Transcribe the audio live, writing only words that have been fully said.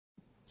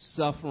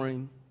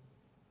Suffering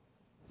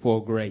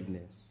for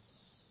greatness.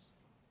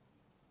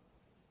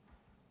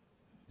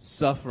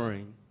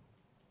 Suffering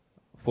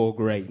for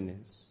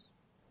greatness.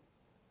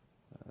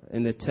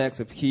 In the text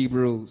of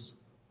Hebrews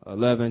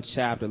 11th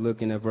chapter,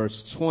 looking at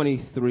verse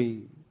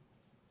 23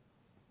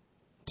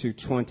 to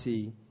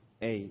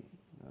 28.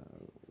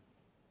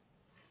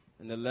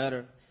 In the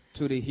letter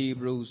to the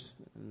Hebrews,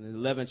 the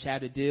 11th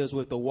chapter deals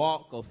with the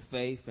walk of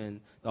faith and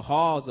the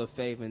halls of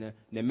faith and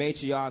the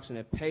matriarchs and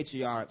the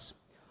patriarchs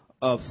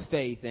of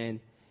faith. And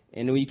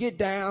when you get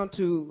down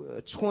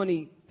to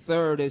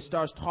 23rd, it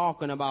starts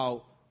talking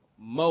about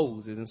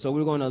Moses. And so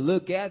we're going to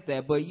look at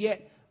that. But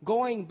yet,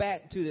 going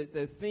back to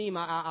the theme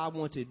I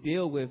want to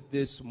deal with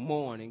this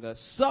morning,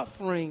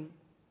 suffering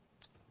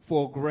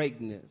for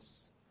greatness.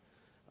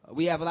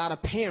 We have a lot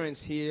of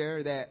parents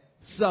here that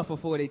suffer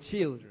for their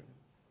children.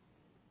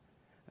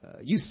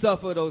 You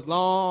suffer those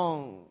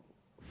long,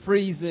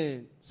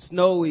 freezing,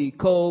 snowy,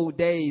 cold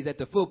days at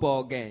the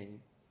football game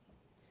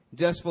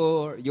just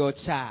for your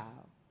child.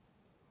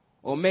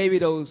 Or maybe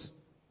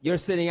you're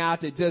sitting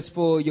out there just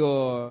for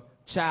your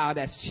child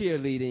that's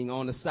cheerleading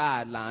on the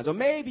sidelines. Or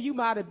maybe you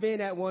might have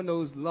been at one of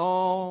those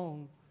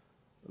long,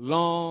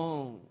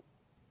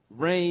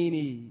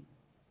 rainy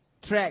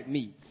track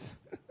meets.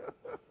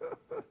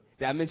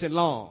 Did I mention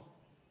long?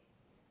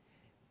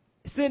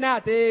 Sitting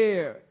out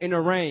there in the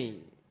rain,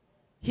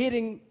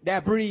 hitting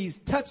that breeze,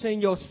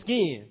 touching your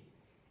skin,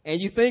 and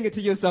you thinking to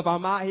yourself,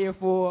 I'm out here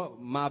for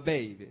my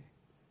baby.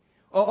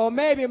 Or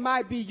maybe it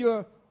might be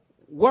you're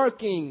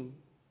working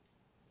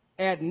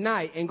at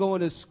night and going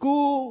to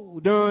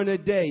school during the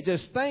day,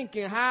 just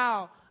thinking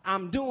how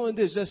I'm doing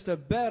this just to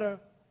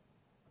better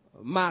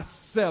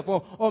myself.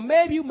 Or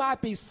maybe you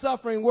might be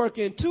suffering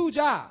working 2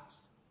 jobs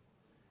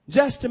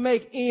just to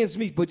make ends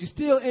meet, but you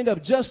still end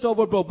up just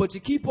over broke. But you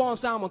keep on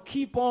saying, I'm going to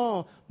keep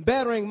on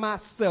bettering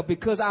myself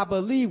because I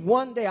believe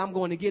one day I'm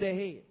going to get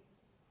ahead.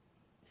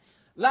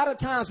 A lot of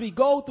times we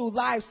go through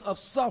lives of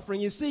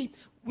suffering. You see,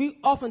 we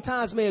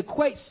oftentimes may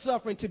equate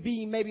suffering to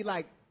being maybe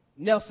like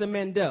Nelson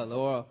Mandela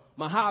or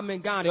Mahatma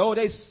Gandhi. Oh,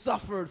 they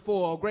suffered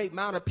for a great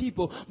amount of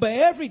people. But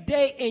every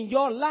day in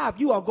your life,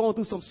 you are going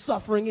through some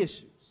suffering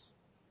issues.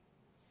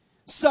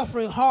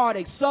 Suffering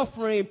heartache,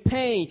 suffering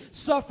pain,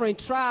 suffering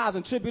trials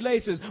and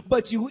tribulations,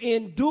 but you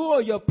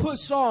endure, you push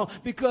on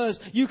because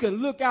you can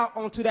look out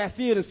onto that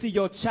field and see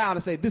your child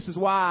and say, this is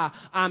why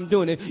I'm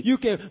doing it. You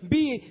can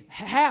be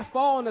half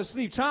falling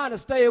asleep trying to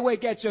stay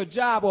awake at your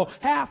job or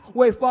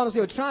halfway falling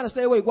asleep or trying to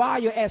stay awake while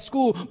you're at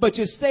school, but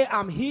you say,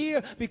 I'm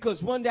here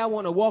because one day I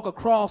want to walk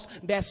across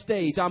that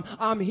stage.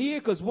 I'm here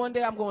because one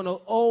day I'm going to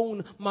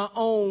own my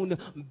own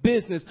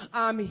business.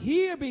 I'm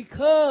here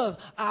because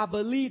I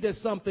believe there's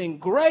something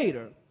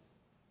greater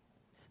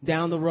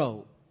down the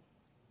road.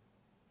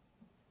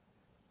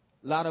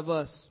 A lot of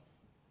us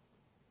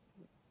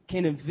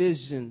can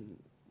envision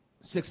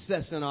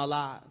success in our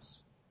lives.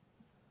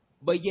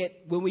 But yet,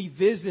 when we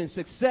vision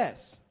success,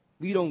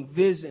 we don't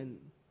vision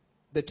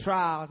the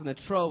trials and the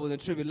troubles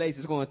and tribulations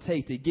it's going to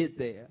take to get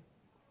there.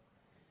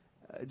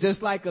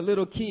 Just like a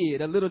little kid,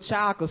 a little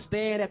child could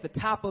stand at the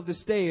top of the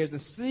stairs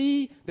and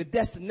see the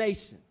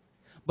destination.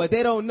 But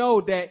they don't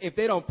know that if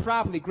they don't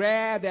properly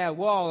grab that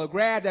wall or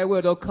grab that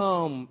wheel, they'll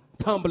come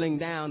tumbling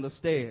down the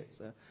stairs.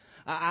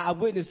 I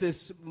witnessed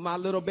this, my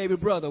little baby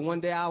brother. One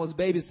day I was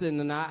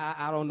babysitting and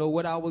I don't know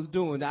what I was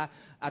doing. I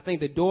think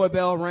the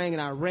doorbell rang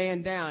and I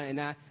ran down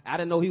and I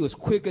didn't know he was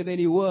quicker than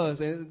he was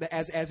and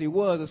as he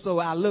was. And so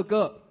I look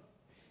up.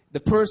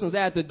 The person's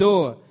at the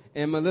door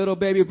and my little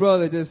baby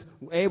brother just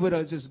able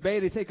to just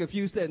barely take a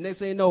few steps. Next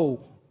thing you know,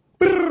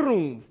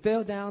 boom,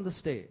 fell down the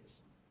stairs.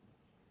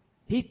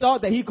 He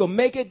thought that he could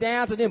make it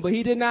down to them, but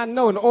he did not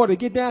know in order to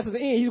get down to the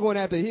end, he's going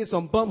to have to hit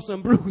some bumps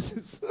and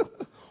bruises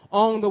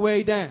on the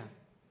way down.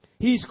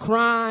 He's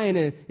crying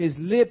and his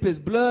lip is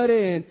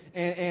bloody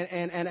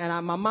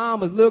and my mom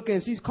was looking.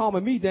 She's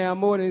calming me down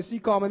more than she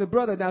calming the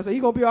brother down. So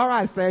he's going to be all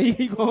right, sir.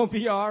 He's going to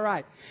be all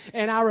right.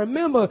 And I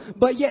remember,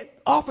 but yet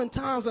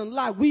oftentimes in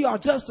life, we are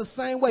just the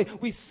same way.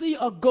 We see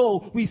a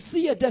goal, we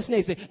see a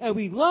destination, and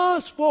we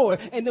lunge forward,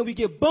 and then we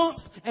get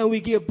bumps and we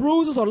get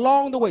bruises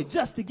along the way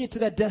just to get to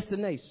that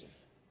destination.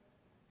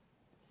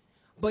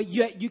 But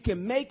yet you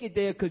can make it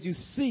there because you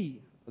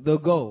see the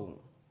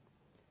goal.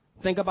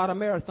 Think about a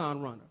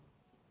marathon runner.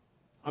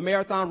 A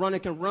marathon runner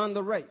can run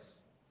the race.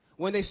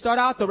 When they start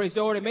out the race, they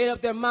already made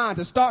up their mind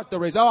to start the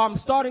race. Oh, I'm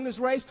starting this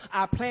race.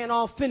 I plan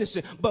on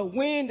finishing. But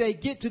when they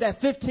get to that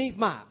 15th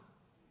mile,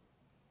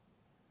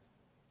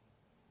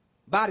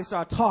 body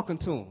start talking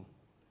to them.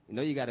 You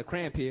know you got a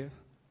cramp here.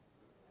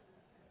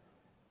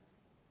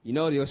 You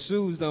know your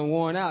shoes done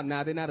worn out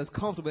now. They're not as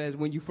comfortable as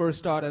when you first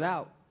started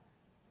out.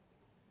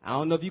 I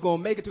don't know if you're going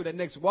to make it to that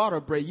next water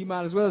break. You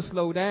might as well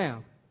slow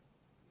down.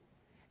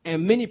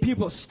 And many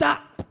people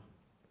stop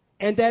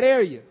in that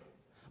area.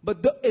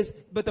 But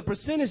the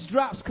percentage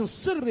drops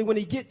considerably when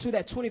you get to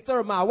that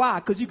 23rd mile. Why?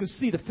 Because you can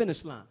see the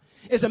finish line.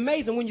 It's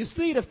amazing. When you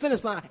see the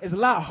finish line, it's a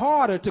lot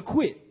harder to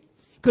quit.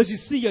 Because you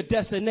see your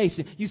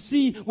destination. You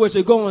see what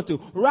you're going through.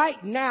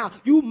 Right now,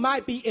 you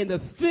might be in the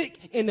thick,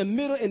 in the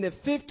middle, in the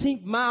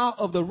 15th mile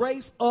of the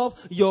race of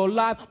your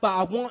life. But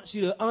I want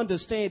you to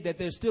understand that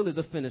there still is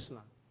a finish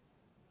line.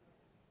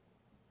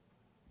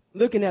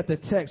 Looking at the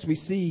text, we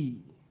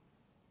see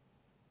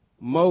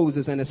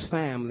Moses and his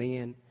family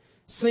and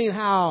seeing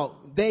how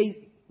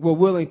they were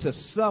willing to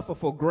suffer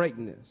for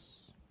greatness.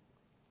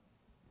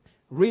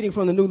 Reading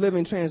from the New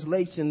Living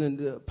Translation, and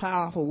the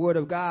powerful word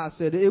of God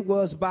said it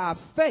was by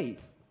faith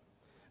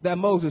that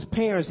Moses'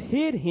 parents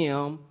hid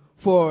him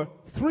for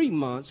 3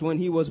 months when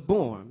he was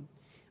born.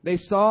 They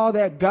saw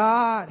that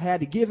God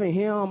had given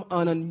them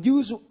an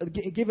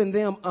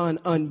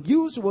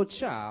unusual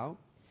child,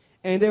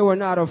 and they were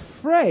not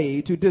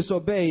afraid to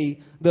disobey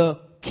the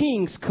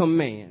king's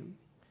command.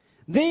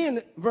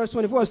 Then verse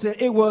 24 said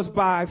it was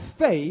by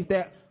faith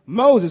that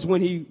Moses,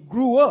 when he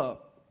grew up,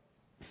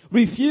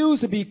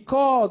 refused to be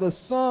called the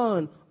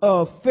son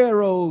of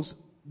Pharaoh's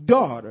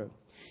daughter.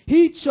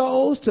 He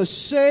chose to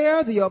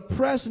share the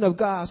oppression of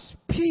God's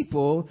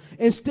people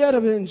instead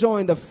of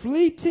enjoying the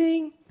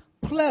fleeting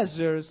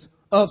pleasures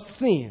of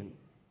sin.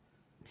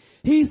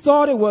 He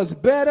thought it was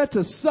better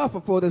to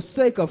suffer for the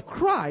sake of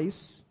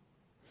Christ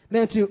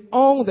than to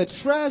own the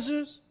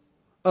treasures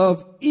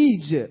of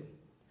Egypt,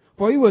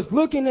 for he was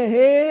looking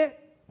ahead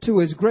to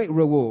his great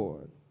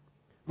reward.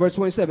 Verse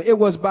 27, it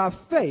was by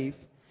faith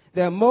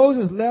that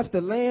Moses left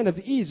the land of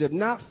Egypt,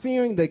 not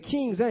fearing the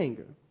king's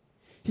anger.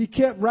 He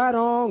kept right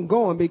on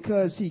going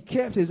because he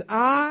kept his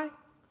eye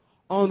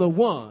on the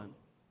one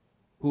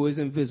who is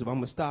invisible. I'm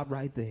going to stop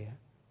right there.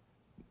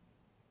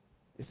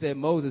 It said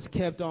Moses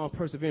kept on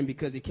persevering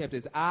because he kept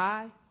his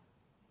eye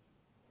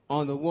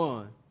on the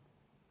one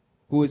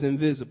who is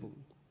invisible.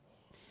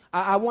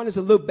 I want us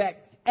to look back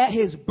at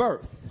his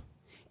birth.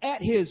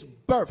 At his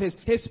birth,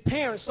 his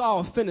parents saw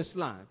a finish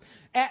line.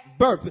 At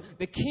birth,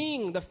 the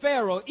king, the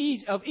Pharaoh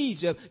of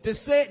Egypt,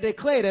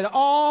 declared that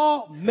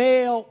all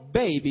male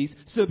babies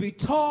should be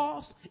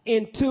tossed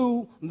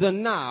into the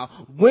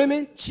Nile.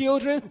 Women,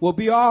 children will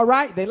be all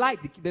right. They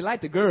liked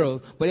the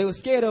girls, but they were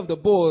scared of the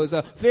boys.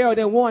 Pharaoh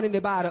didn't want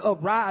anybody to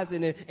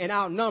uprising and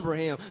outnumber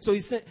him. So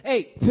he said,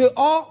 hey, put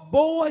all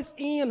boys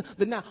in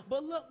the Nile.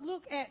 But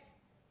look at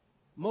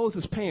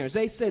Moses' parents.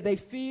 They said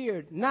they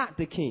feared not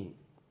the king.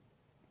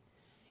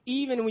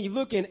 Even when you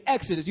look in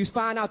Exodus, you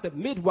find out that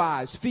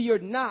midwives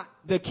feared not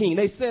the king.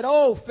 They said,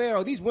 oh,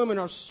 Pharaoh, these women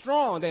are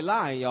strong. They're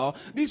lying, y'all.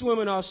 These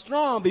women are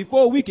strong.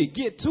 Before we could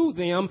get to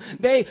them,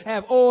 they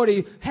have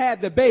already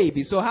had the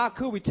baby. So how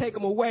could we take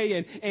them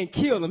away and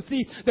kill them?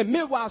 See, the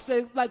midwives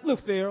said, like,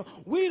 look, Pharaoh,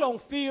 we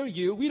don't fear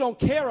you. We don't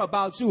care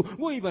about you.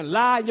 We'll even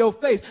lie in your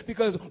face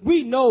because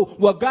we know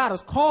what God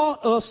has called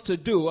us to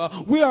do.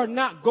 We are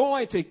not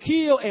going to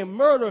kill and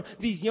murder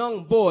these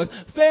young boys.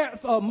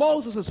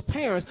 Moses'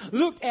 parents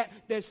looked at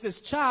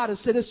this child and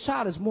said, this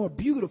child is more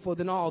beautiful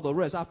than all the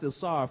rest. I feel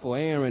sorry for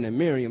Aaron and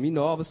Miriam. You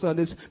know, all of a sudden,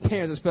 this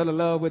parents just fell in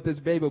love with this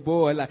baby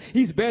boy. Like,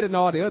 he's better than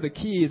all the other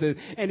kids.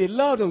 And they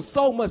loved him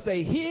so much,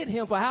 they hid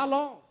him for how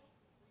long?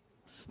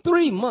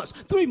 3 months.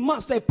 3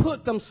 months they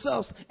put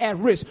themselves at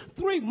risk.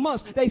 3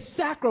 months they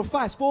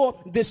sacrificed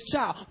for this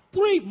child.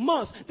 3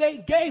 months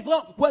they gave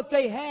up what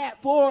they had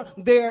for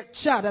their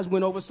child. That's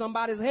went over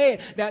somebody's head.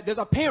 That there's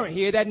a parent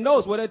here that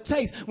knows what it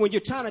takes when you're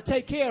trying to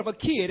take care of a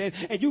kid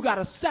and you got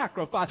to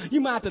sacrifice.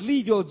 You might have to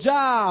leave your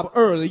job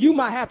early. You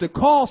might have to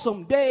call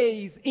some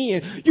days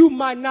in. You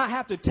might not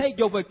have to take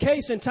your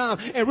vacation time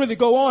and really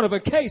go on a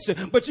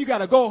vacation, but you got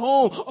to go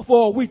home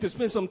for a week to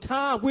spend some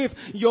time with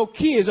your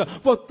kids.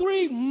 For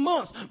 3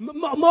 months,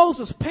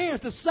 Moses'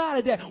 parents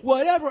decided that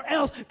whatever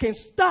else can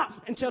stop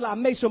until I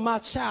make sure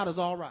my child is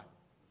all right.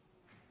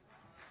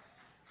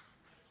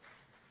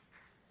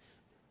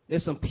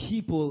 There's some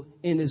people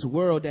in this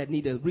world that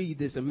need to read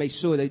this and make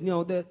sure that, you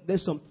know,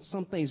 there's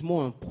some things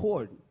more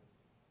important.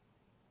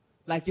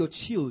 Like your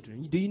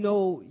children. Do you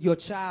know your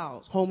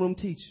child's homeroom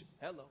teacher?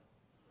 Hello.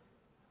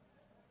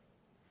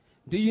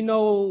 Do you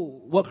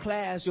know what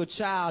class your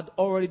child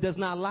already does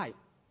not like?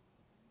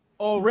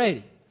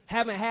 Already.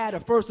 Haven't had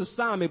a first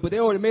assignment, but they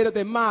already made up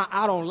their mind,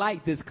 I don't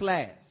like this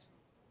class.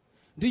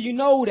 Do you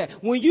know that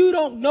when you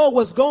don't know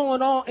what's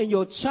going on in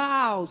your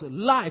child's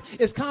life,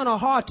 it's kind of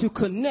hard to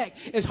connect.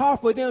 It's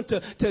hard for them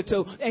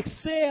to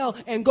excel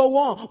and go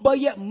on. But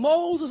yet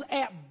Moses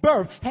at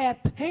birth had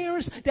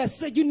parents that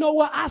said, you know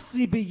what? I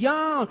see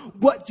beyond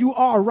what you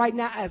are right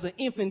now as an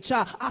infant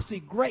child. I see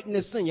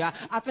greatness in you.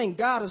 I think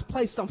God has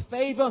placed some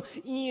favor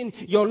in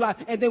your life.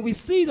 And then we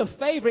see the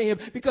favor in him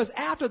because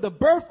after the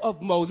birth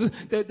of Moses,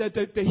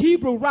 the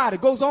Hebrew writer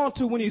goes on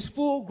to when he's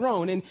full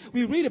grown. And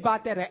we read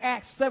about that in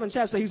Acts 7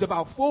 chapter. He's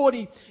about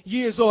 40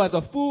 years old as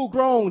a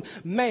full-grown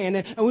man.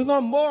 And we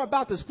learn more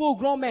about this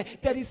full-grown man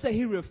that he said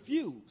he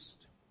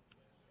refused.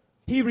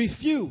 He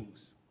refused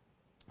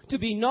to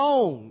be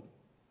known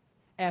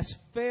as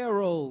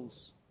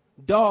Pharaoh's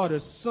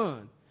daughter's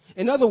son.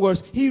 In other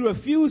words, he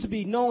refused to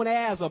be known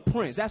as a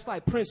prince. That's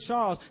like Prince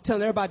Charles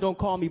telling everybody, don't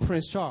call me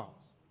Prince Charles.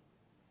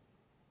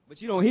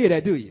 But you don't hear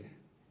that, do you?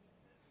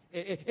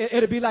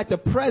 It'll be like the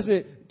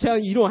president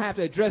telling you don't have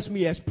to address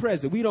me as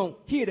president. We don't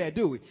hear that,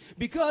 do we?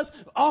 Because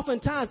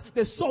oftentimes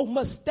there's so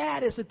much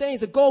status and things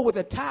that go with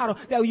the title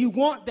that you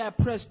want that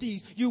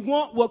prestige. You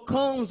want what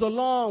comes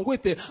along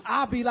with it.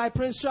 I'll be like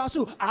Prince Charles.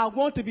 I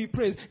want to be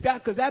prince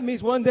because that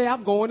means one day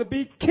I'm going to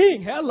be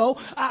king. Hello.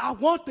 I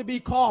want to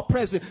be called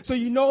president. So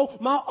you know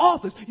my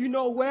office. You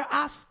know where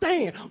I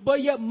stand.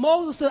 But yet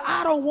Moses said,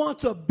 I don't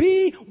want to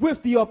be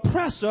with the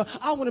oppressor.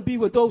 I want to be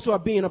with those who are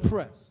being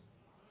oppressed.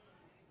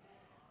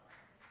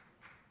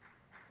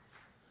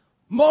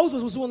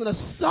 Moses was willing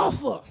to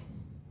suffer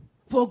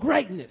for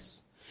greatness.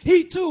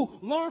 He too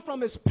learned from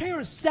his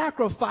parents'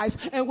 sacrifice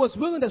and was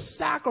willing to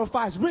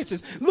sacrifice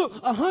riches. Look,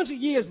 100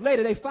 years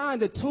later, they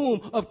find the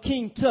tomb of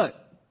King Tut.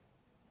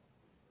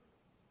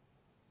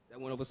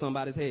 That went over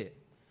somebody's head.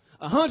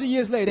 100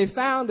 years later, they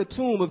found the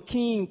tomb of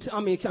King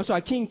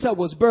Tut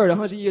was buried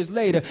 100 years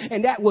later,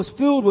 and that was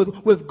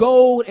filled with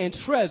gold and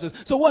treasures.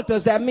 So what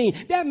does that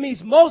mean? That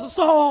means Moses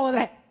saw all of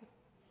that.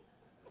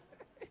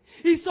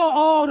 He saw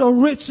all the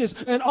riches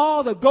and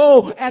all the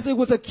gold as it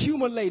was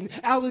accumulating.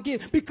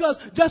 Because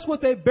just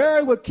what they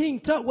buried with King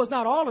Tut was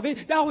not all of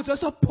it. That was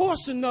just a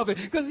portion of it.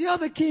 Because the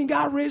other king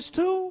got rich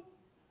too.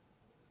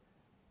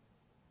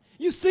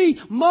 You see,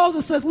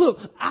 Moses says, look,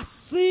 I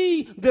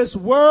see this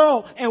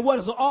world and what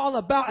it's all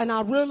about, and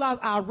I realize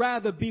I'd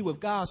rather be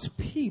with God's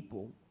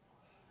people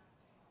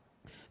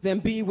than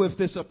be with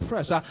this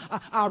oppressor.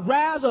 I'd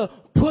rather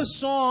push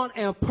on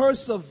and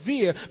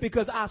persevere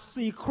because I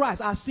see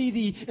Christ. I see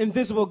the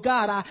invisible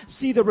God. I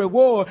see the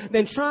reward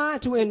than trying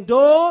to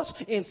indulge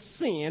in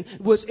sin,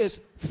 which is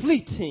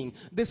fleeting.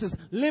 This is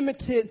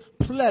limited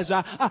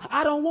pleasure.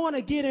 I don't want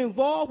to get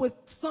involved with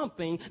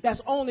something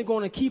that's only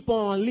going to keep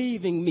on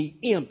leaving me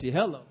empty.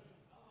 Hello.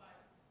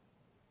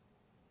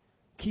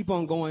 Keep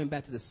on going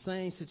back to the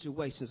same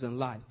situations in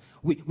life.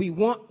 We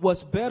want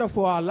what's better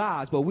for our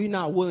lives, but we're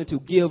not willing to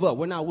give up.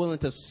 We're not willing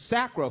to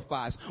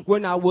sacrifice. We're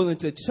not willing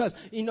to trust.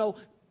 You know,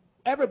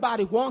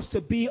 everybody wants to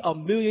be a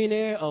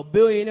millionaire, a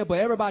billionaire, but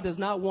everybody does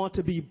not want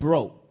to be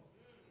broke.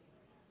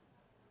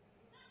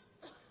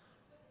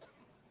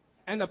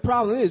 And the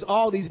problem is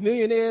all these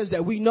millionaires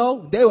that we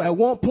know, they at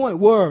one point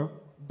were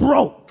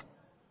broke.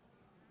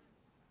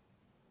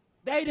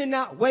 They did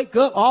not wake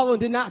up. All of them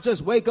did not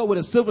just wake up with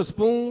a silver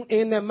spoon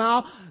in their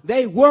mouth.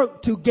 They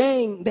worked to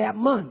gain that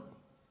money.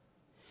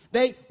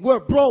 They were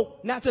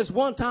broke, not just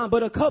one time,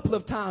 but a couple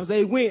of times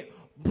they went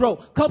broke.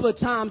 A couple of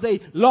times they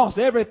lost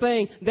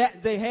everything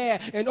that they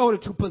had in order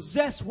to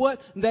possess what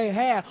they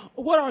had.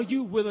 What are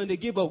you willing to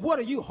give up? What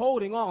are you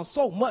holding on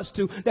so much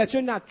to that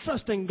you're not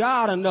trusting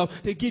God enough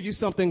to give you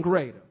something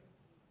greater?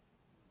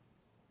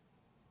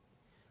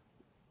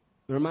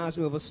 It reminds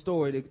me of a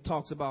story that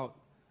talks about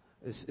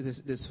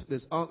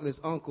this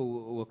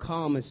uncle will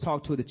come and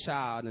talk to the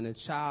child, and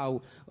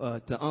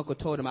the uncle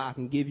told him, I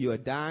can give you a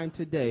dime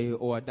today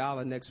or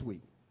 $1 next week.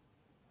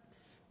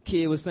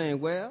 Kid was saying,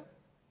 well,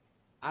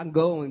 I can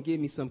go and give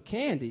me some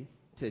candy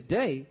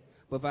today,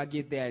 but if I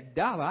get that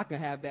 $1, I can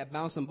have that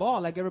bouncing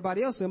ball like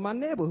everybody else in my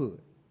neighborhood.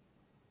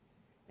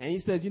 And he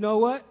says, you know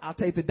what? I'll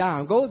take the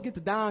dime. Goes get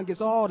the dime, gets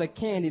all the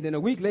candy. Then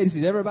a week later,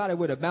 sees everybody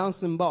with a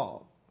bouncing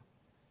ball.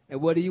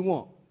 And what do you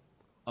want?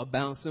 A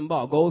bouncing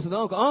ball. Goes to the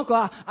uncle. Uncle,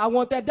 I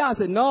want that $1. I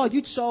said, no,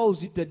 you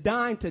chose the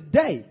dime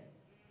today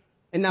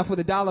and not for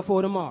the $1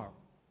 for tomorrow.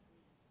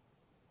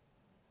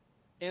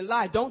 In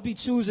life, don't be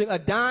choosing a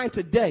dime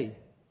today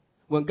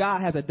when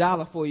God has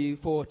 $1 for you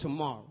for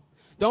tomorrow.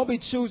 Don't be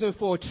choosing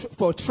for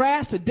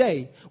trash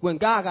today when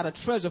God got a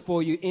treasure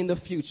for you in the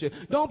future.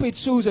 Don't be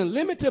choosing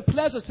limited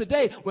pleasures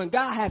today when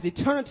God has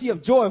eternity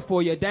of joy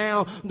for you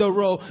down the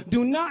road.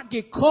 Do not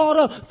get caught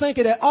up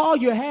thinking that all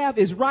you have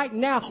is right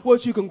now,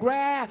 what you can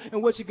grab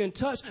and what you can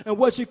touch and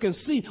what you can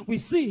see. We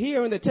see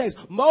here in the text,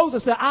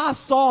 Moses said, I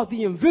saw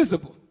the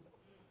invisible.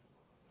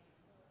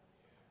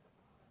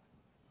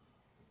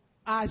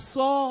 I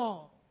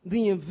saw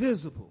the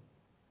invisible.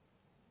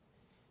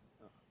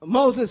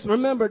 Moses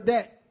remembered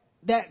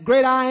that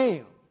great I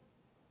am,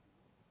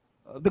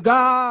 the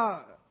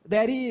God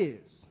that is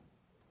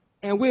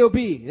and will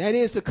be, that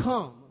is to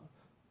come,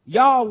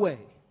 Yahweh.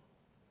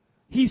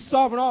 He's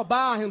sovereign all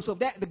by himself.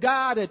 That the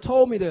God that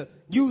told me to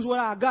use what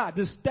I got,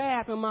 the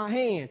staff in my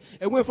hand.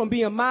 It went from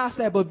being my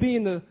staff, but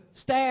being the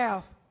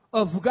staff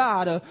of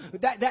God.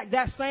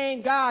 That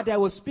same God that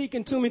was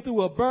speaking to me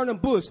through a burning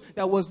bush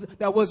that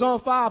was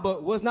on fire,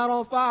 but was not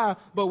on fire,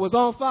 but was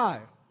on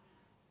fire.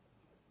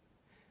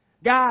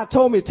 God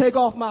told me to take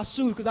off my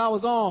shoes because I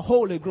was on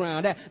holy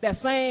ground. That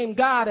same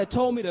God that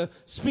told me to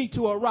speak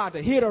to a rock,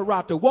 to hit a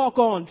rock, to walk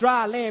on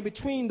dry land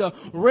between the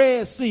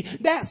Red Sea.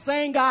 That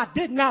same God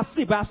did not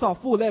see, but I saw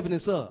full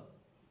evidence of.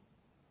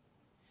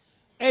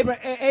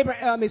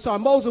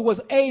 Moses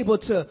was able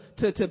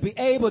to be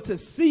able to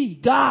see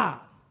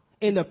God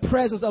in the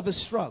presence of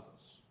his struggles.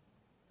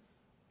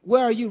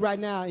 Where are you right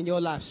now in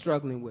your life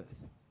struggling with?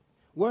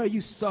 Where are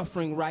you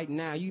suffering right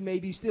now? You may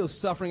be still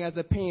suffering as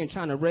a parent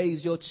trying to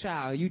raise your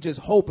child. You just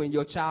hoping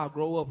your child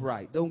grow up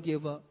right. Don't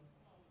give up.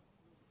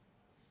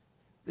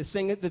 The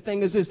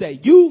thing is this,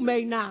 that you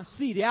may not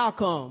see the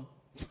outcome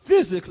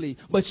physically,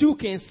 but you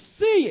can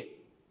see it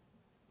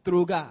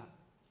through God.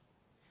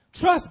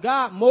 Trust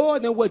God more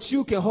than what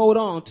you can hold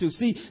on to.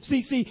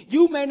 See,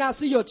 you may not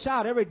see your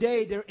child every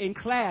day they're in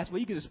class, but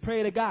you can just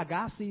pray to God.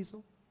 God sees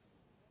them.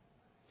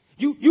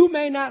 You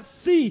may not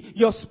see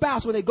your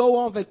spouse when they go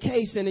on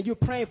vacation and you're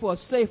praying for a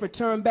safe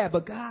return back,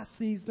 but God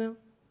sees them.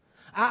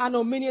 I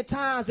know many a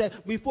times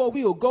that before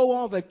we would go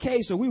on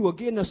vacation, we would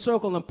get in a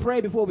circle and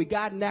pray before we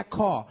got in that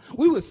car.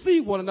 We would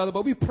see one another,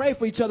 but we pray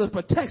for each other's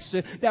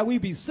protection that we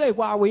be safe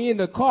while we're in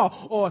the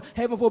car. Or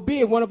heaven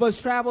forbid, one of us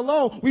travel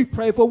alone, we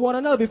pray for one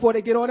another before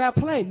they get on that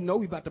plane. You know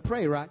we about to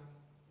pray, right?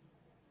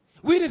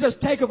 We didn't just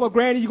take it for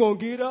granted. You're going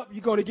to get up,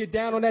 you're going to get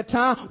down on that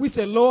time. We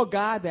said, Lord,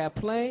 guide that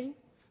plane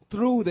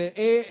through the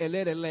air and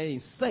let it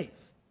land safe.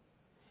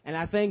 And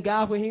I thank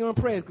God for hearing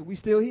prayers because we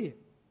still here.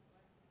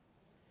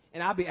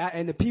 And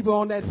and the people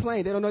on that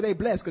plane, they don't know they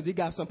blessed because you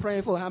got some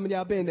praying for. How many of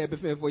y'all been there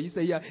before? You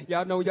say,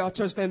 y'all know y'all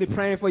church family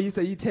praying for you.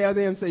 Say, you tell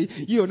them, say,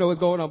 you don't know what's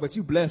going on, but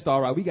you blessed,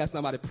 all right. We got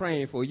somebody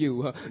praying for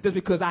you. Just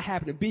because I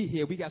happen to be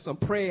here, we got some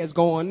prayers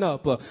going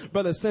up.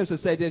 Brother Simpson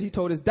said that he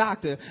told his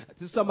doctor,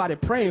 there's somebody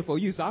praying for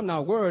you, so I'm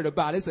not worried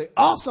about it. It's an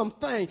awesome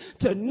thing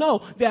to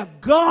know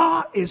that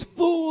God is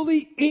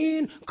fully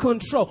in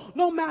control.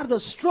 No matter the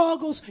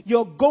struggles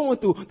you're going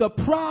through, the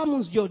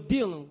problems you're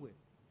dealing with.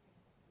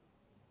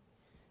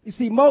 You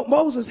see,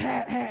 Moses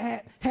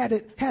had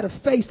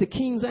to face the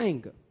king's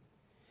anger.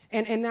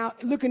 And now,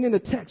 looking in the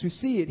text, we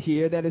see it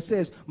here that it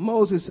says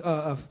Moses,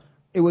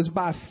 it was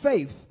by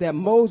faith that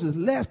Moses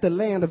left the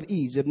land of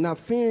Egypt, not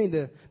fearing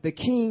the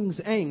king's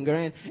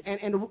anger.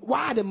 And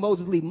why did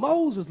Moses leave?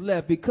 Moses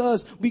left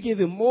because we give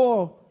him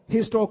more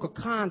historical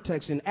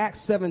context in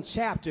Acts 7th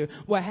chapter,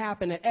 what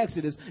happened in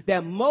Exodus,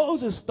 that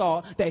Moses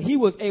thought that he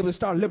was able to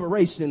start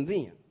liberation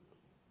then.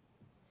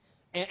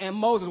 And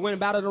Moses went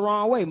about it the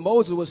wrong way.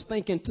 Moses was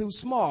thinking too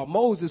small.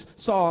 Moses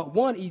saw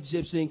one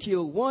Egyptian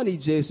kill one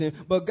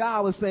Egyptian, but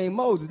God was saying,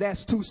 Moses,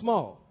 that's too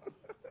small.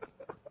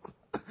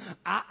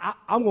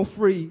 I'm going to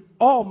free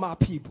all my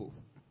people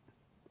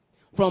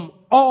from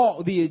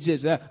all the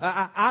Egyptians.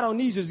 I don't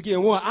need you to get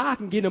one. I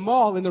can get them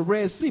all in the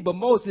Red Sea. But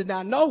Moses did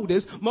not know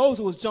this.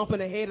 Moses was jumping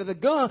ahead of the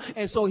gun,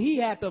 and so he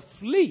had to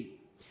flee.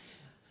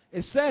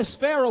 It says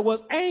Pharaoh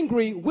was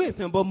angry with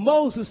him, but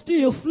Moses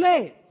still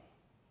fled.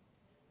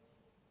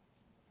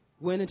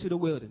 Went into the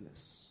wilderness.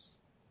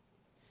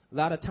 A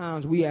lot of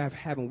times we are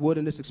having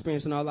wilderness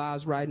experience in our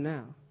lives right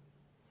now.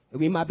 And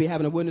we might be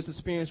having a wilderness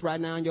experience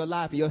right now in your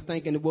life, and you're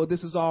thinking, well,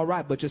 this is all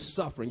right, but you're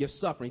suffering. You're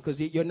suffering because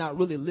you're not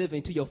really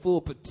living to your full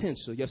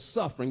potential. You're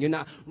suffering. You're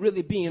not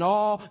really being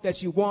all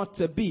that you want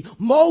to be.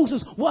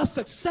 Moses was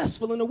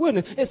successful in the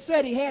wilderness. It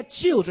said he had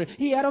children.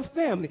 He had a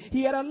family.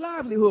 He had a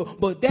livelihood.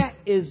 But that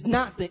is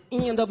not the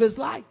end of his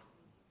life.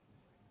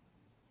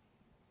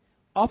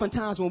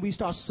 Oftentimes when we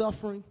start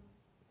suffering,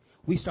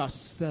 we start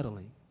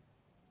settling.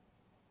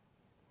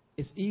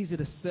 It's easy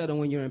to settle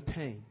when you're in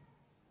pain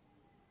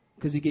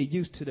because you get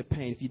used to the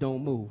pain if you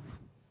don't move.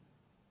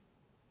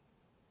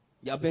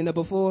 Y'all been there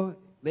before?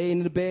 Laying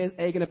in the bed,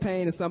 aching the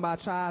pain, and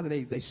somebody tries and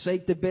they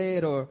shake the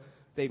bed or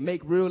they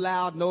make real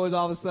loud noise.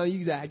 All of a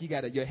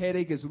sudden, your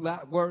headache is a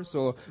lot worse,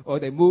 or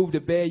they move the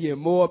bed, you're in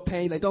more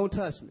pain. Like, don't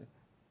touch me.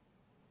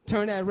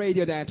 Turn that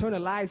radio down. Turn the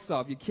lights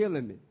off. You're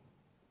killing me.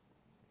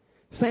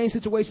 Same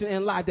situation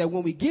in life, that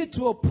when we get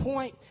to a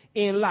point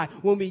in life,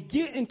 when we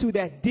get into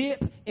that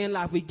dip in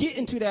life, we get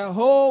into that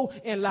hole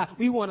in life,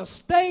 we want to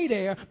stay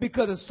there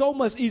because it's so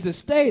much easier to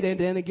stay there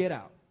than to get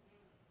out.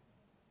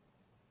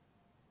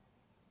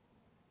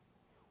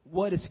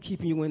 What is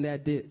keeping you in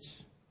that ditch?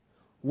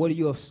 What are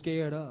you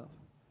scared of?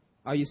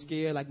 Are you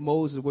scared like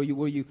Moses, where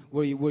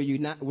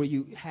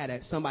you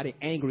had somebody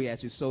angry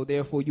at you, so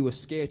therefore you were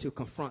scared to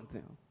confront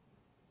them?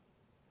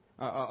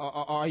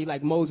 Are you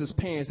like Moses'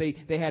 parents?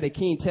 They had a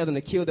king tell them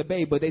to kill the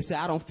baby, but they said,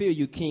 I don't fear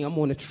you, king. I'm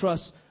going to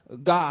trust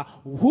God.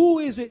 Who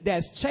is it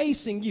that's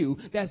chasing you,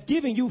 that's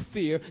giving you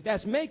fear,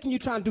 that's making you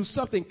try to do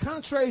something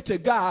contrary to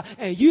God,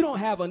 and you don't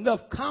have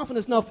enough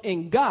confidence enough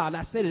in God?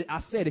 I said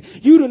it.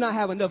 You do not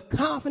have enough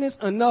confidence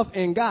enough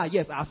in God.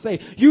 Yes, I say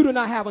it. You do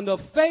not have enough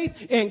faith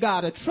in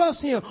God to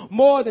trust him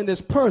more than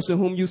this person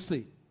whom you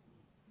see.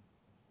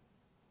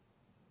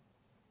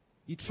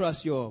 You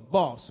trust your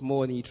boss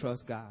more than you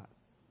trust God.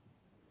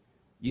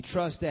 You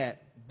trust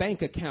that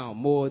bank account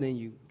more than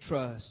you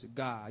trust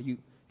God. You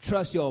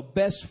trust your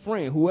best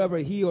friend, whoever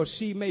he or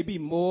she may be,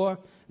 more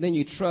than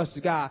you trust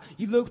God.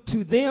 You look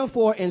to them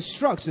for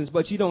instructions,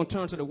 but you don't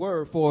turn to the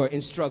word for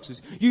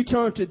instructions. You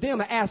turn to them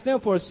and ask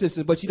them for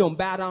assistance, but you don't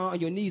bow down on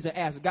your knees and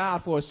ask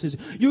God for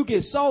assistance. You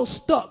get so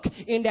stuck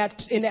in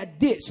that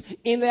ditch,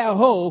 in that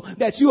hole,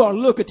 that you are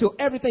looking to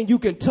everything you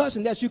can touch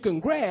and that you can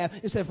grab,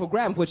 instead for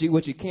grabbing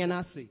what you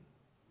cannot see.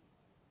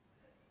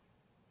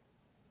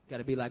 Got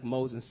to be like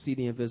Moses, see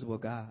the invisible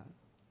God.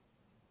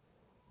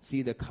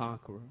 See the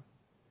conqueror.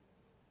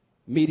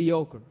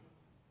 Mediocre.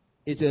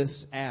 It's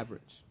just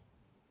average.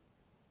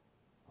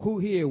 Who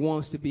here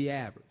wants to be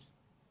average?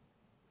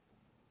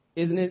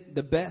 Isn't it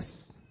the best?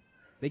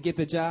 They get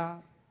the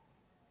job.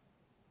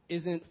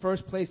 Isn't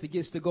first place that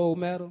gets the gold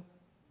medal?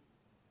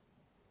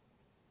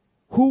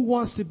 Who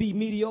wants to be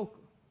mediocre?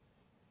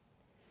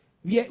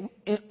 Yet,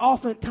 and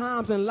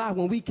oftentimes in life,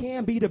 when we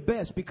can be the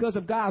best because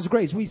of God's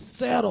grace, we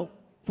settle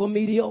for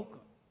mediocre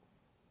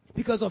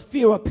because of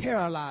fear of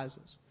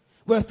paralyzes.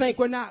 We think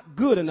we're not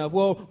good enough,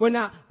 well, we're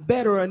not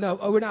better enough,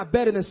 or we're not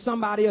better than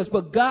somebody else.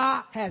 But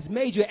God has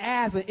made you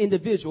as an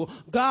individual.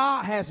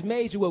 God has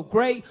made you with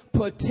great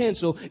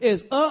potential.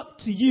 It's up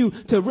to you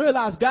to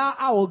realize, God,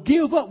 I will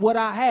give up what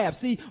I have.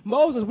 See,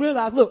 Moses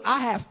realized, look,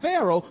 I have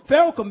Pharaoh.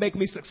 Pharaoh can make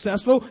me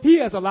successful. He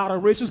has a lot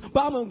of riches, but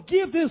I'm going to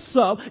give this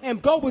up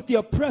and go with the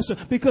oppressor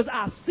because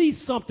I see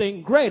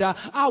something greater.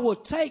 I will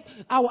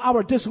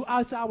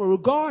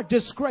regard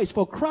disgrace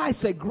for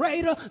Christ's sake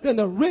greater than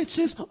the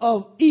riches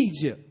of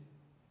Egypt.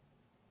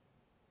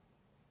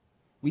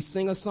 We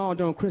sing a song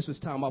during Christmas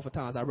time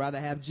oftentimes. I'd rather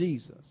have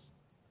Jesus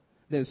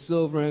than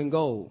silver and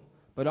gold.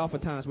 But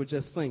oftentimes we're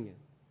just singing.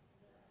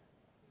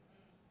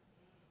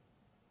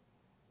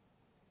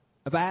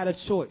 If I had a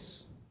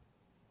choice,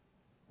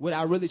 would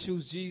I really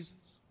choose Jesus?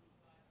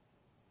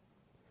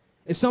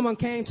 If someone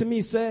came to me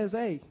and says,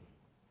 hey,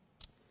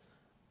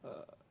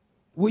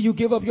 will you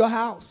give up your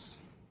house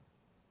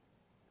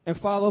and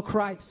follow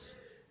Christ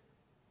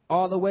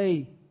all the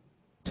way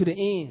to the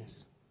ends?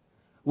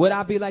 Would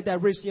I be like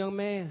that rich young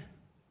man?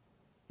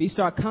 He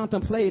start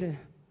contemplating,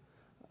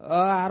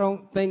 I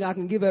don't think I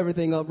can give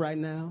everything up right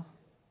now.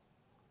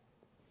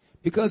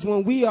 Because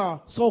when we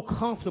are so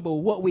comfortable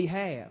with what we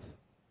have,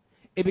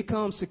 it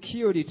becomes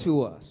security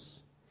to us.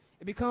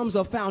 It becomes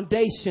a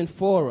foundation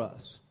for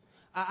us.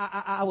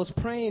 I was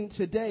praying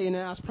today, and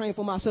I was praying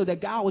for myself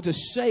that God would just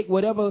shake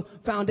whatever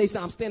foundation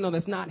I'm standing on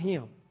that's not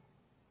him.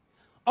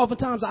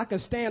 Oftentimes I can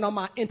stand on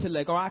my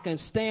intellect, or I can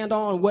stand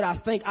on what I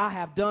think I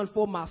have done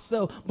for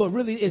myself, but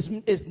really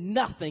it's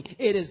nothing.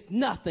 It is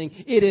nothing.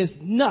 It is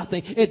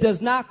nothing. It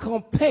does not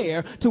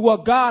compare to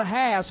what God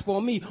has for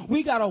me.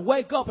 We got to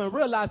wake up and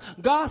realize,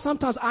 God,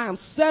 sometimes I am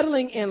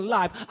settling in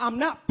life. I'm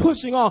not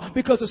pushing on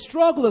because the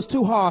struggle is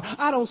too hard.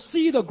 I don't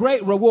see the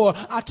great reward.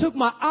 I took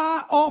my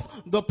eye off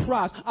the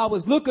prize. I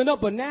was looking up,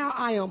 but now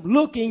I am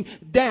looking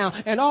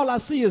down, and all I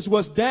see is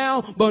what's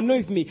down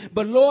beneath me.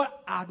 But Lord,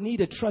 I need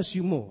to trust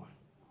you more.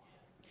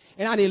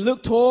 And I need to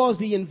look towards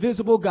the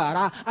invisible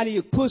God. I need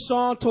to push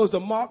on towards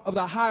the mark of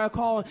the higher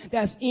calling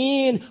that's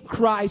in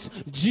Christ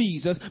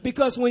Jesus.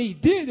 Because when he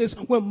did this,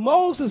 when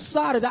Moses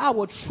decided I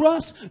will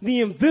trust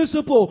the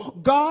invisible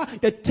God,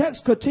 the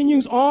text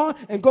continues on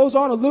and goes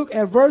on to look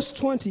at verse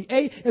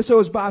 28. And so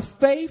it's by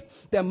faith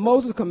that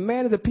Moses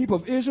commanded the people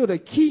of Israel to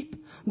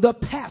keep the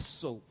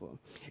Passover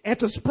and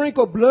to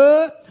sprinkle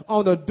blood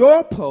on the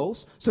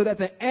doorposts so that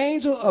the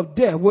angel of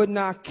death would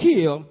not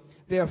kill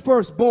their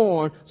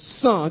firstborn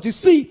sons. You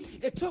see,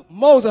 it took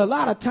Moses a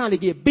lot of time to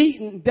get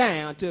beaten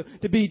down, to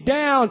be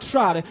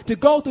downtrodden, to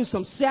go through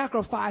some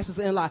sacrifices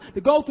in life, to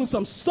go through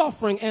some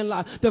suffering in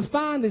life, to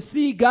finally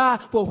see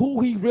God for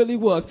who he really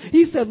was.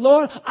 He said,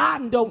 Lord, I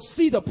don't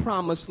see the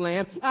promised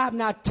land. I have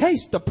not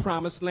tasted the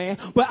promised land,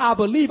 but I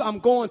believe I'm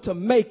going to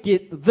make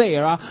it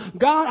there.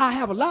 God, I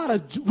have a lot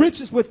of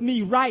riches with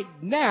me right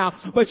now,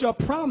 but you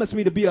promised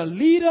me to be a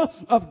leader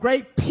of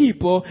great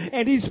people,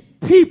 and these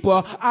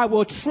people I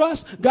will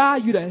trust,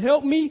 God, you to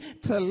help me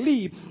to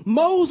lead.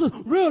 Moses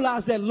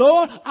realized that,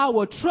 Lord, I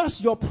will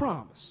trust your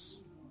promise.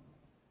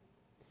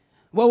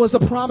 What was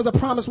the promise? The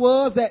promise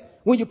was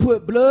that when you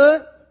put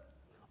blood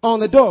on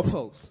the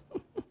doorpost,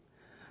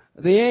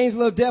 the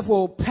angel of death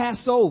will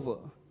pass over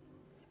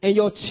and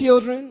your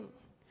children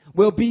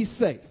will be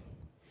safe.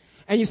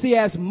 And you see,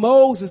 as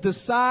Moses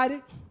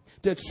decided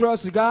to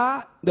trust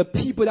God, the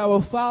people that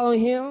were following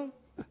him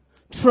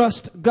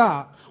trust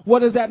God.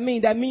 What does that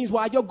mean? That means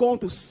while you're going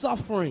through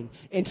suffering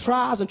and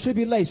trials and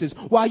tribulations,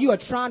 while you are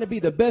trying to be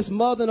the best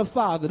mother and a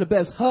father, the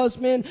best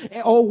husband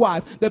or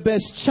wife, the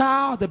best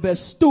child, the best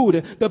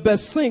student, the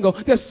best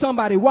single, there's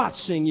somebody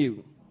watching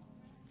you.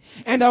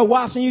 And they're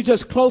watching you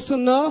just close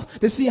enough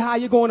to see how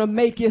you're going to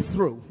make it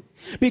through.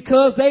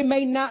 Because they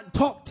may not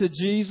talk to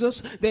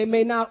Jesus, they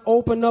may not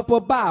open up a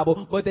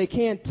Bible, but they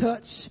can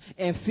touch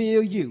and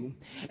feel you.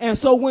 And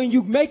so when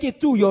you make it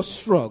through your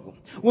struggle,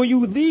 when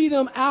you lead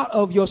them out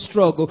of your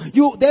struggle,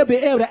 they'll be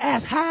able to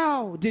ask,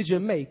 how did you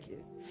make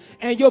it?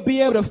 And you'll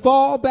be able to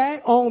fall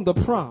back on the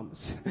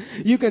promise.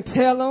 You can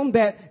tell them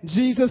that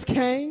Jesus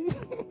came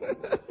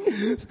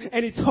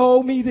and he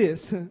told me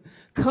this,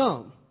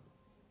 come,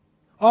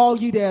 all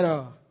you that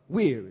are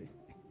weary,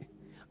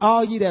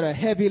 all you that are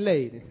heavy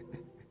laden,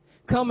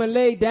 come and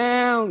lay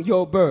down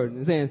your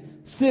burdens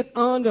and sit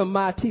under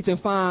my teaching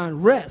and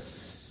find rest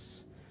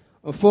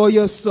for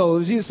your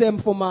souls. Jesus said,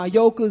 for my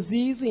yoke is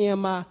easy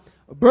and my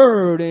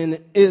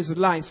burden is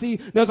light. See,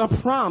 there's a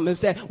promise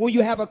that when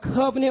you have a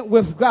covenant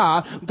with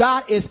God,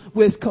 God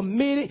is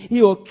committed.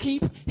 He will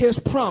keep his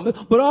promise.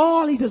 But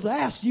all he just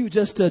asks you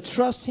just to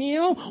trust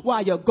him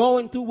while you're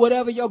going through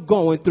whatever you're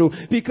going through.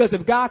 Because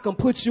if God can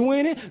put you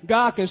in it,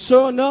 God can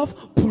sure enough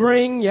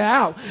bring you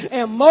out.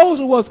 And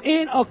Moses was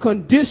in a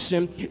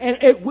condition, and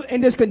in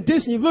this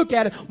condition, you look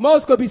at it,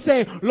 Moses could be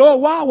saying, Lord,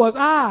 why was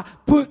I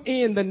put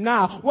in the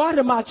Nile? Why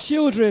did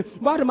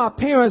my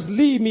parents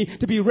leave me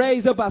to be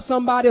raised up by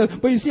somebody else?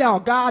 But you see how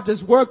God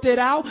just worked it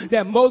out?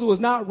 That Moses was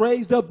not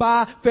raised up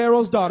by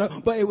Pharaoh's daughter,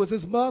 but it was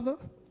his mother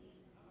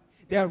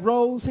that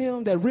rose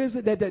him,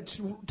 that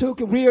took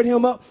and reared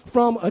him up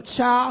from a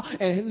child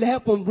and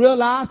helped him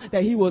realize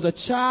that he was a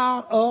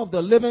child of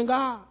the living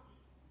God.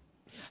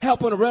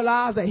 Help him to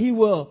realize that he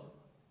will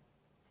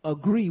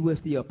agree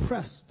with the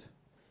oppressed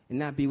and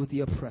not be with the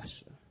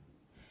oppressor.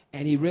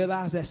 And he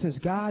realized that since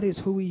God is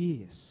who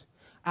he is,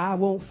 I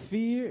won't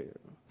fear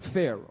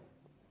Pharaoh.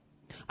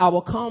 I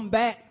will come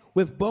back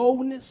with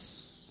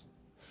boldness,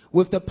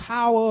 with the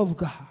power of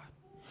God.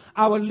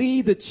 I will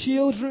lead the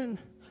children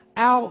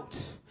out.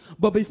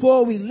 But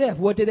before we left,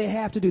 what did they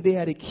have to do? They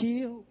had to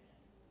kill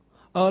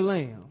a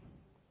lamb.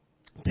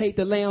 Take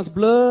the lamb's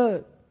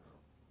blood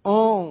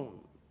on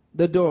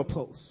the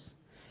doorpost.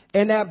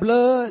 And that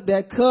blood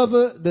that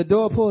covered the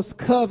doorpost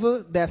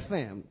covered that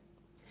family.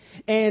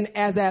 And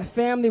as that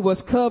family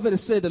was covered, it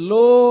said the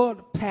Lord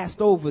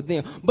passed over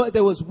them. But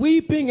there was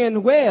weeping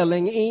and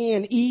wailing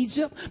in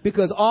Egypt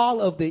because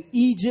all of the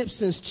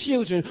Egyptians'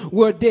 children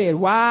were dead.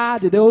 Why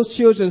did those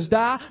children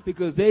die?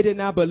 Because they did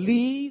not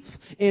believe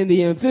in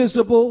the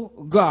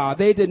invisible God.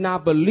 They did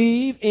not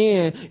believe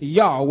in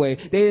Yahweh.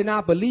 They did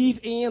not believe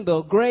in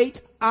the great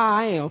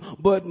I am.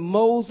 But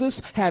Moses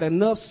had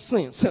enough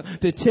sense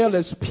to tell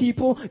his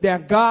people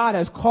that God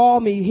has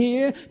called me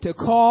here to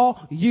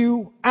call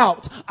you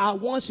out. I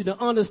want you to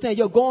understand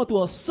you're going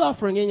through a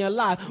suffering in your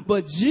life,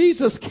 but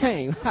Jesus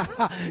came.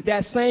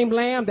 That same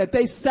lamb that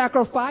they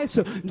sacrificed,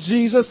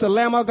 Jesus, the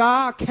Lamb of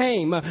God,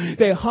 came.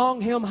 They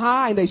hung him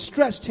high and they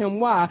stretched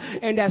him wide.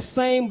 And that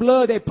same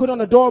blood they put on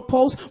the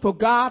doorpost for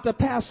God to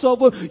pass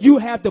over, you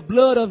have the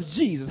blood of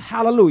Jesus,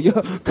 hallelujah,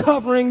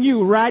 covering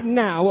you right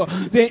now.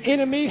 The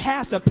enemy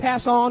has to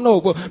pass on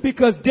over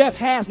because death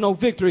has no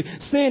victory.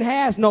 Sin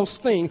has no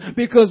sting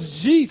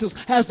because Jesus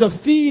has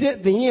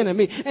defeated the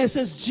enemy. And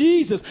since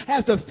Jesus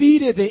has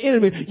defeated the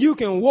enemy, you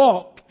can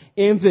walk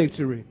in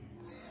victory.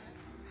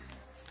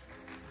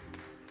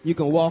 You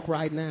can walk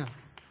right now.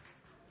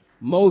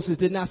 Moses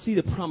did not see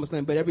the promised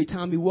land, but every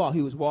time he walked,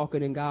 he was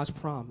walking in God's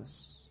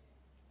promise.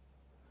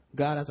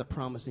 God has a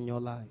promise in your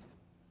life.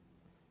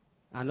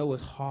 I know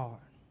it's hard.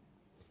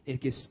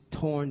 It gets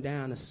torn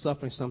down and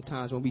suffering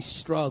sometimes when we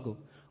struggle,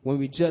 when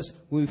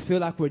we feel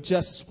like we're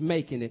just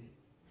making it.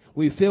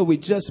 We feel we're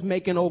just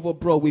making over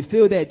broke. We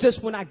feel that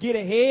just when I get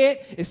ahead,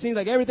 it seems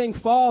like everything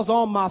falls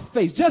on my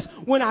face. Just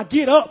when I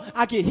get up,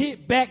 I get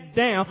hit back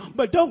down.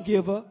 But don't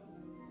give up.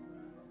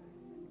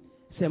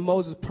 Said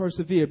Moses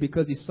persevered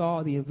because he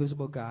saw the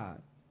invisible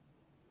God.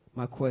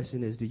 My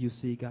question is, do you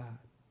see God?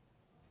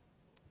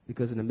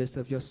 Because in the midst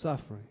of your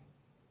suffering,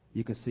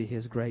 you can see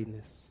his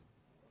greatness.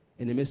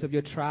 In the midst of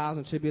your trials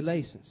and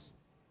tribulations,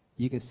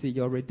 you can see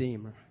your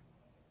Redeemer.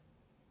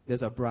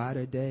 There's a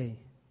brighter day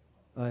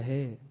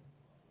ahead.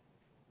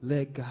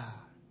 Let God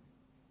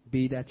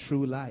be that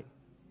true light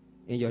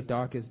in your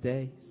darkest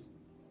days,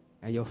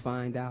 and you'll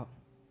find out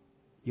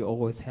you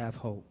always have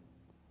hope,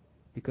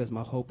 because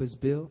my hope is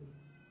built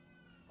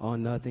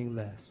on nothing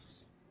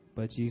less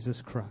but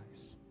Jesus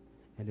Christ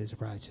and his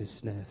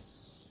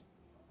righteousness.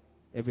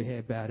 Every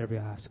head bowed, every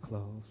eyes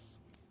closed.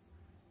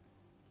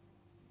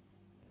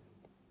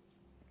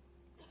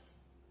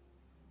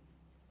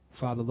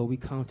 Father, Lord, we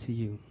come to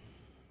you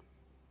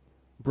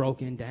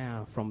broken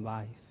down from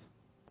life,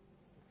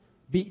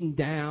 beaten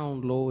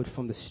down, Lord,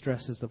 from the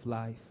stresses of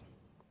life.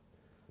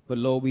 But,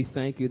 Lord, we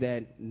thank you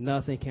that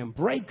nothing can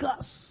break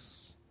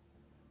us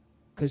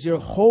because you're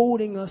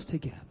holding us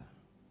together.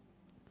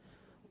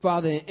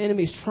 Father, the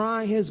enemy's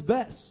trying his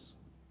best.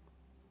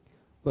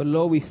 But,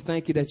 Lord, we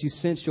thank you that you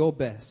sent your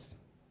best,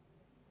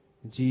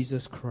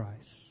 Jesus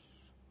Christ.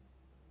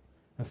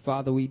 And,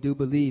 Father, we do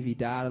believe he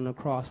died on the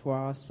cross for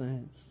our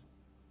sins,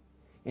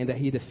 and that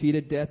he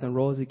defeated death and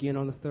rose again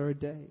on the third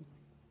day.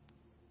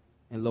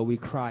 And, Lord, we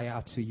cry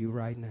out to you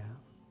right now.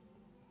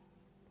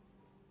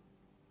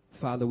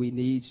 Father, we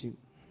need you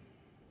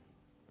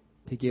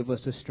to give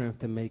us the strength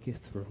to make it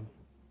through.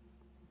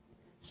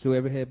 So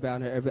every head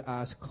bowed and every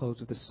eyes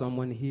closed, if there's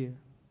someone here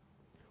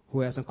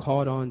who hasn't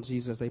called on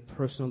Jesus as a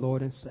personal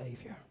Lord and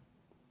Savior,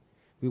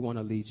 we want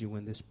to lead you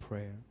in this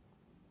prayer.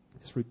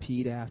 Just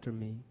repeat after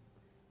me.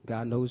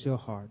 God knows your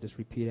heart. Just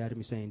repeat after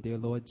me saying, Dear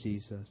Lord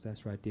Jesus.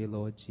 That's right, dear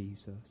Lord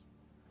Jesus.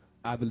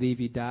 I believe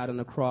you died on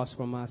the cross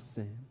for my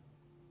sin,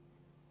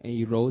 and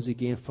you rose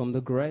again from the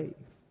grave,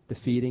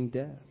 defeating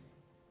death.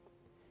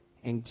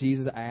 And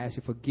Jesus, I ask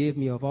you, forgive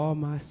me of all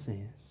my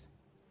sins.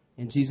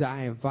 And Jesus,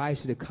 I invite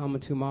you to come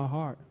into my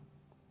heart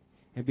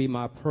and be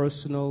my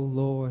personal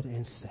Lord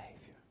and Savior.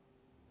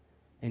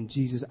 And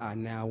Jesus, I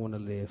now want to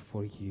live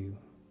for you.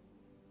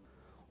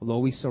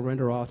 Lord, we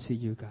surrender all to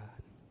you, God.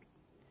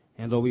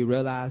 And Lord, we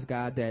realize,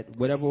 God, that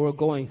whatever we're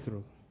going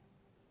through,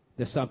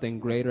 there's something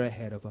greater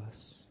ahead of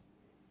us.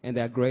 And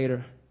that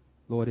greater,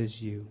 Lord, is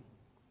you.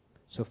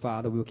 So,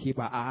 Father, we'll keep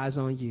our eyes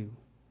on you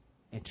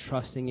and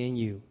trusting in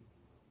you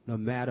no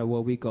matter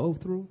what we go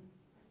through,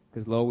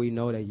 because, Lord, we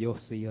know that you'll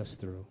see us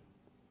through.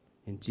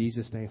 In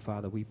Jesus' name,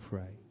 Father, we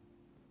pray.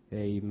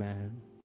 Amen.